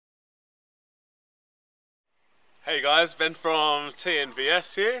Hey guys, Ben from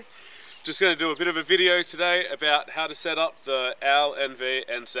TNVS here. Just going to do a bit of a video today about how to set up the LNV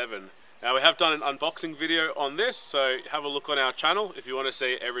N7. Now we have done an unboxing video on this, so have a look on our channel if you want to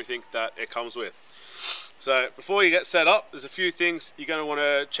see everything that it comes with. So before you get set up, there's a few things you're going to want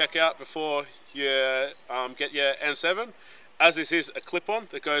to check out before you get your N7. As this is a clip-on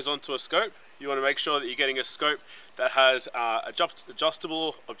that goes onto a scope, you want to make sure that you're getting a scope that has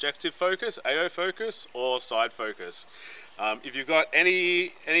adjustable objective focus, AO focus, or side focus. If you've got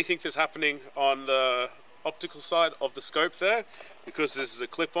anything that's happening on the optical side of the scope there, because this is a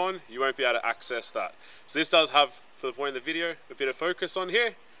clip-on, you won't be able to access that. So this does have, for the point of the video, a bit of focus on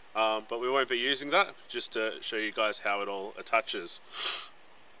here, but we won't be using that, just to show you guys how it all attaches.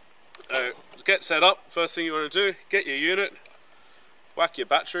 To get set up, first thing you want to do, get your unit, whack your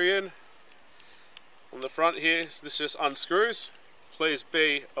battery in. On the front here, this just unscrews. Please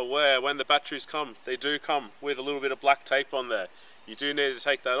be aware when the batteries come, they do come with a little bit of black tape on there. You do need to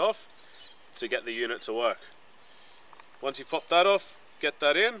take that off to get the unit to work. Once you pop that off, get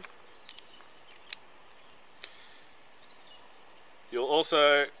that in. You'll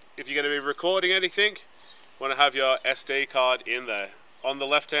also, if you're going to be recording anything, want to have your SD card in there. On the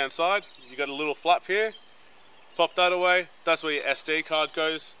left hand side, you've got a little flap here. Pop that away, that's where your SD card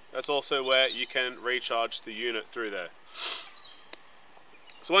goes. That's also where you can recharge the unit through there.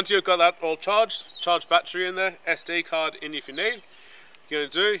 So once you've got that all charged, charge battery in there, SD card in if you need, you're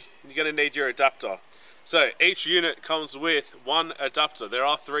going to need your adapter. So each unit comes with one adapter. There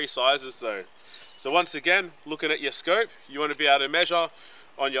are 3 sizes though. So once again, looking at your scope, you want to be able to measure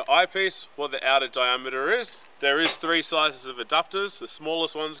on your eyepiece what the outer diameter is. There is 3 sizes of adapters. The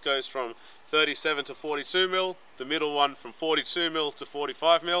smallest ones goes from 37 to 42 mil, the middle one from 42 mil to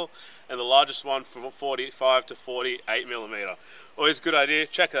 45 mil, and the largest one from 45 to 48 millimeter. Always a good idea,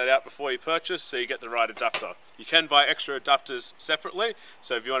 check that out before you purchase so you get the right adapter. You can buy extra adapters separately,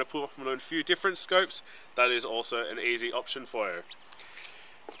 so if you want to put them on a few different scopes, that is also an easy option for you.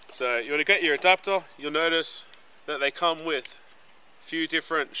 So you want to get your adapter. You'll notice that they come with a few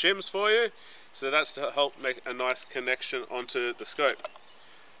different shims for you, so that's to help make a nice connection onto the scope.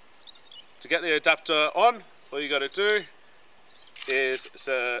 To get the adapter on, all you got to do is,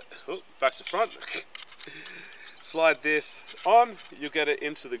 back to front, slide this on, you'll get it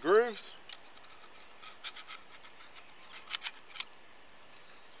into the grooves.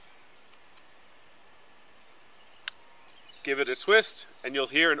 Give it a twist and you'll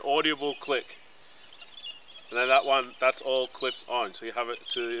hear an audible click. And then that's all clipped on, so you have it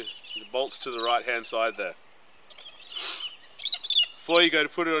to the bolts to the right hand side there. Before you go to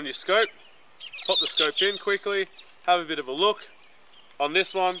put it on your scope, pop the scope in quickly, have a bit of a look. On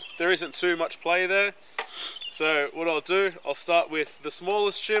this one, there isn't too much play there. So what I'll do, I'll start with the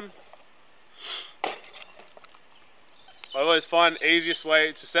smallest shim. I always find the easiest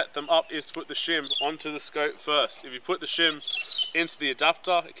way to set them up is to put the shim onto the scope first. If you put the shim into the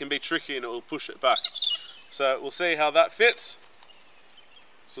adapter, it can be tricky and it will push it back. So we'll see how that fits.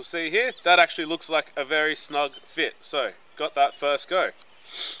 So we'll see here, that actually looks like a very snug fit. So got that first go.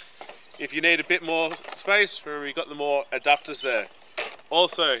 If you need a bit more space, remember you've got the more adapters there.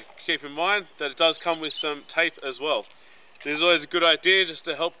 Also, keep in mind that it does come with some tape as well. This is always a good idea just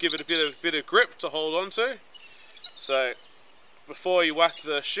to help give it a bit of grip to hold on to. So, before you whack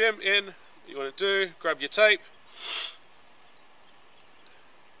the shim in, what you want to do, grab your tape,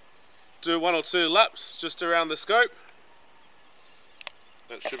 do 1 or 2 laps just around the scope.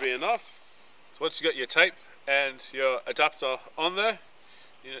 That should be enough. So once you've got your tape and your adapter on there,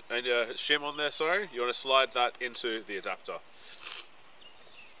 and your shim on there, sorry, you want to slide that into the adapter.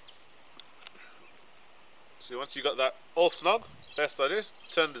 So once you've got that all snug, best idea is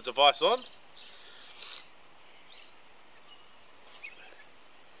turn the device on.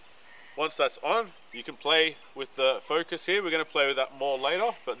 Once that's on, you can play with the focus here. We're going to play with that more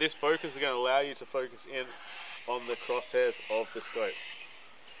later, but this focus is going to allow you to focus in on the crosshairs of the scope.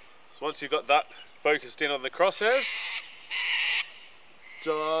 So once you've got that focused in on the crosshairs,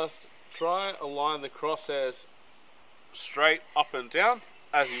 just try align the crosshairs straight up and down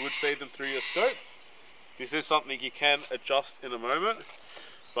as you would see them through your scope. This is something you can adjust in a moment,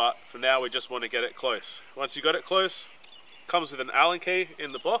 but for now we just want to get it close. Once you got it close, it comes with an Allen key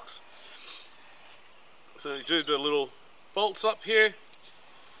in the box. So you do the little bolts up here.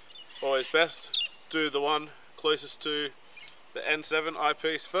 Always best do the one closest to the N7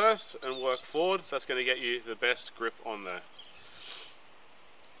 eyepiece first and work forward. That's going to get you the best grip on there.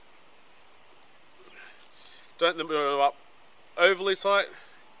 Don't limit them up overly tight,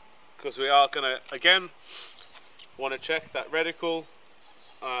 because we are going to, again, want to check that reticle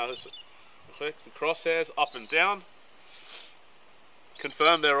Click the crosshairs up and down.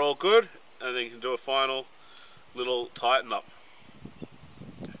 Confirm they're all good, and then you can do a final little tighten up.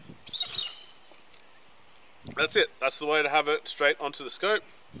 That's it. That's the way to have it straight onto the scope.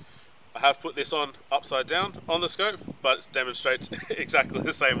 I have put this on upside down on the scope, but it demonstrates exactly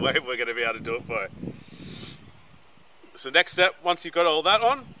the same way we're going to be able to do it for you. So next step, once you've got all that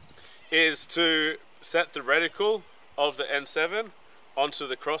on, is to set the reticle of the N7 onto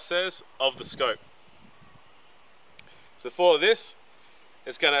the crosshairs of the scope. So for this,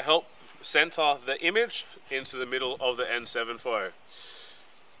 it's going to help center the image into the middle of the N7 for you.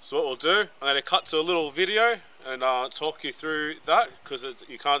 So what we'll do, I'm going to cut to a little video and talk you through that, because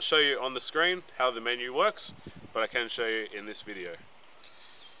you can't show you on the screen how the menu works, but I can show you in this video.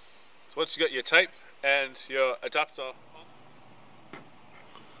 So once you got your tape and your adapter.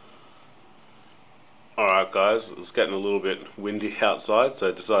 Alright guys, it's getting a little bit windy outside, so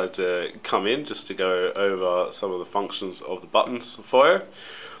I decided to come in just to go over some of the functions of the buttons for you.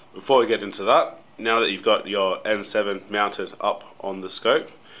 Before we get into that, now that you've got your N7 mounted up on the scope,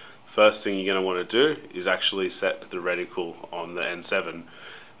 first thing you're going to want to do is actually set the reticle on the N7.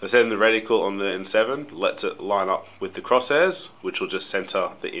 So setting the reticle on the N7 lets it line up with the crosshairs, which will just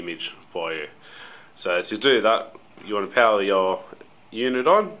center the image for you. So to do that, you want to power your unit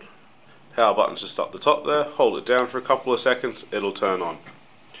on. Power button's just up the top there, hold it down for a couple of seconds, it'll turn on.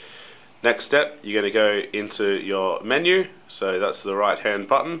 Next step, you're going to go into your menu, so that's the right hand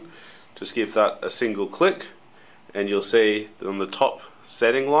button. Just give that a single click and you'll see that on the top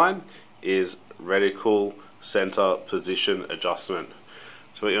setting line is reticle center position adjustment.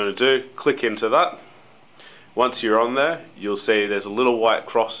 So what you want to do, click into that. Once you're on there, you'll see there's a little white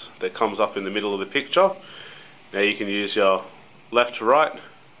cross that comes up in the middle of the picture. Now you can use your left to right,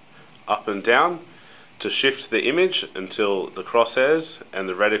 up and down to shift the image until the crosshairs and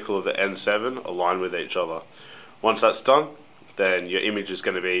the reticle of the N7 align with each other. Once that's done, then your image is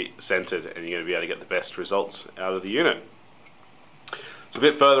going to be centered and you're going to be able to get the best results out of the unit. So a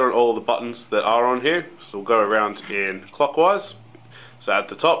bit further on all the buttons that are on here, so we'll go around in clockwise. So at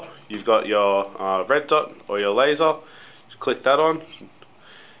the top you've got your red dot or your laser. Just click that on.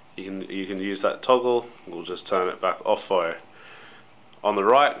 You can use that toggle. We'll just turn it back off for you. On the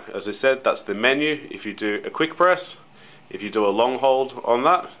right, as I said, that's the menu. If you do a quick press, if you do a long hold on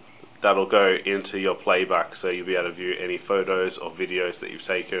that, that'll go into your playback, so you'll be able to view any photos or videos that you've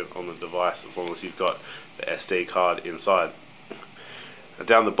taken on the device as long as you've got the SD card inside. And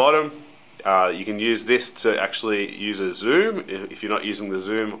down the bottom, you can use this to actually use a zoom if you're not using the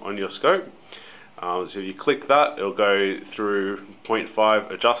zoom on your scope. So if you click that, it'll go through 0.5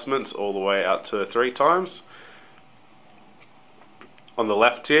 adjustments all the way out to 3 times. On the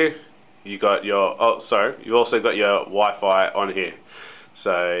left here, you got your you also got your Wi-Fi on here.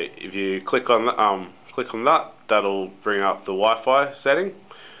 So if you click on that, that'll bring up the Wi-Fi setting.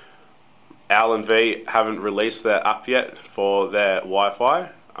 Al and V haven't released their app yet for their Wi-Fi,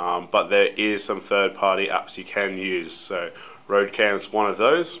 but there is some third-party apps you can use. So Roadcam's one of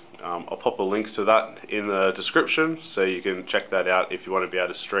those. I'll pop a link to that in the description, so you can check that out if you want to be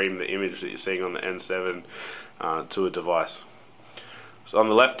able to stream the image that you're seeing on the N7 to a device. So on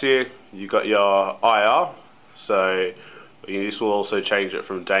the left here, you've got your IR, so this will also change it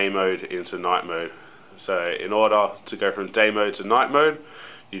from day mode into night mode. So in order to go from day mode to night mode,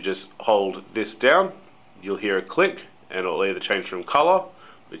 you just hold this down, you'll hear a click, and it'll either change from color,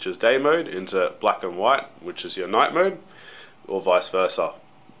 which is day mode, into black and white, which is your night mode, or vice versa.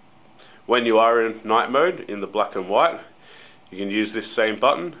 When you are in night mode, in the black and white, you can use this same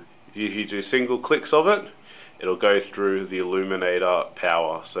button. If you do single clicks of it, it'll go through the illuminator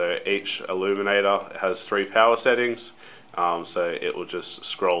power. So each illuminator has 3 power settings, so it will just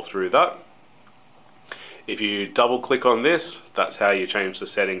scroll through that. If you double click on this, that's how you change the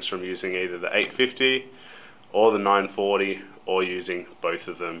settings from using either the 850 or the 940, or using both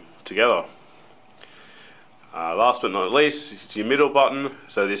of them together. Last but not least, it's your middle button.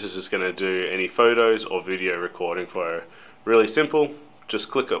 So this is just going to do any photos or video recording for you. Really simple, just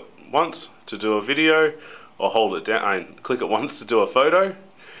click it once to do a video, or hold it down and click it once to do a photo,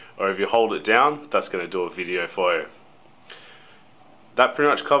 or if you hold it down, that's going to do a video for you. That pretty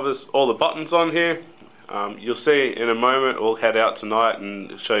much covers all the buttons on here. You'll see in a moment, we'll head out tonight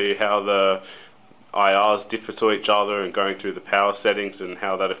and show you how the IRs differ to each other and going through the power settings and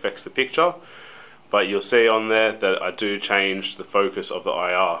how that affects the picture. But you'll see on there that I do change the focus of the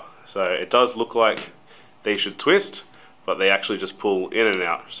IR. So it does look like they should twist, but they actually just pull in and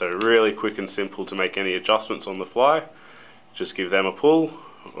out. So really quick and simple to make any adjustments on the fly. Just give them a pull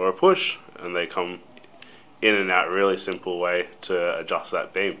or a push and they come in and out. Really simple way to adjust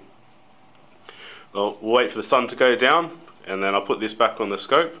that beam. We'll wait for the sun to go down, and then I'll put this back on the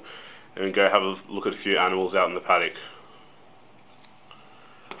scope and go have a look at a few animals out in the paddock.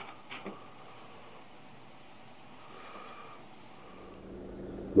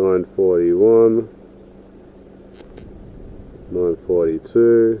 $9.41,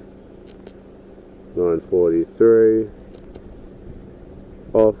 $9.42, $9.43,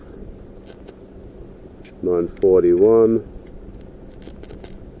 off, $9.41,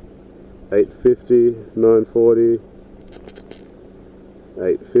 $8.50, $9.40,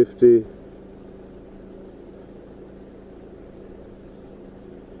 $8.50,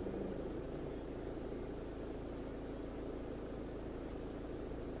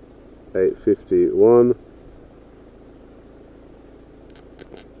 $8.51,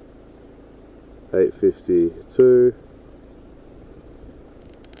 $8.52,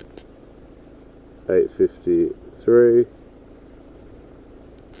 $8.53,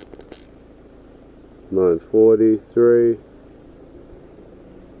 $9.43,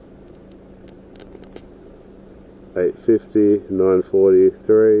 $8.50,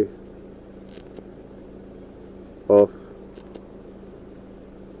 $9.43, off,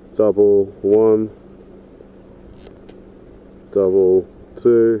 double one, double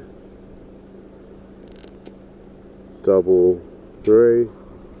two, double three,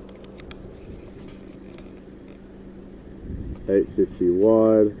 850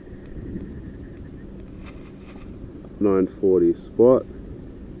 wide, 940 spot,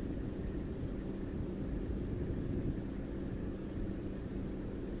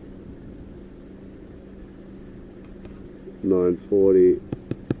 $9.40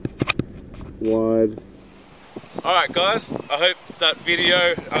 wide. Alright guys, I hope that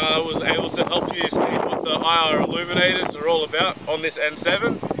video was able to help you see what the IR illuminators are all about on this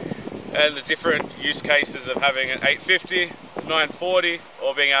N7 and the different use cases of having an 850, 940,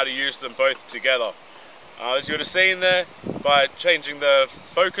 or being able to use them both together. As you would have seen there, by changing the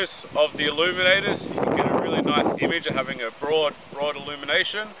focus of the illuminators, you can get a really nice image of having a broad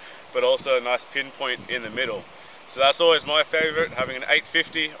illumination, but also a nice pinpoint in the middle. So that's always my favourite, having an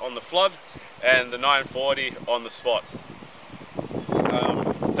 850 on the flood and the 940 on the spot.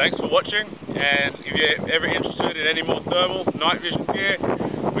 Thanks for watching, and if you're ever interested in any more thermal night vision gear,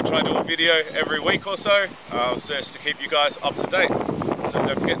 we try to do a video every week or so, so as to keep you guys up to date. So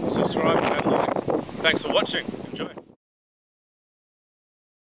don't forget to subscribe and like. Thanks for watching.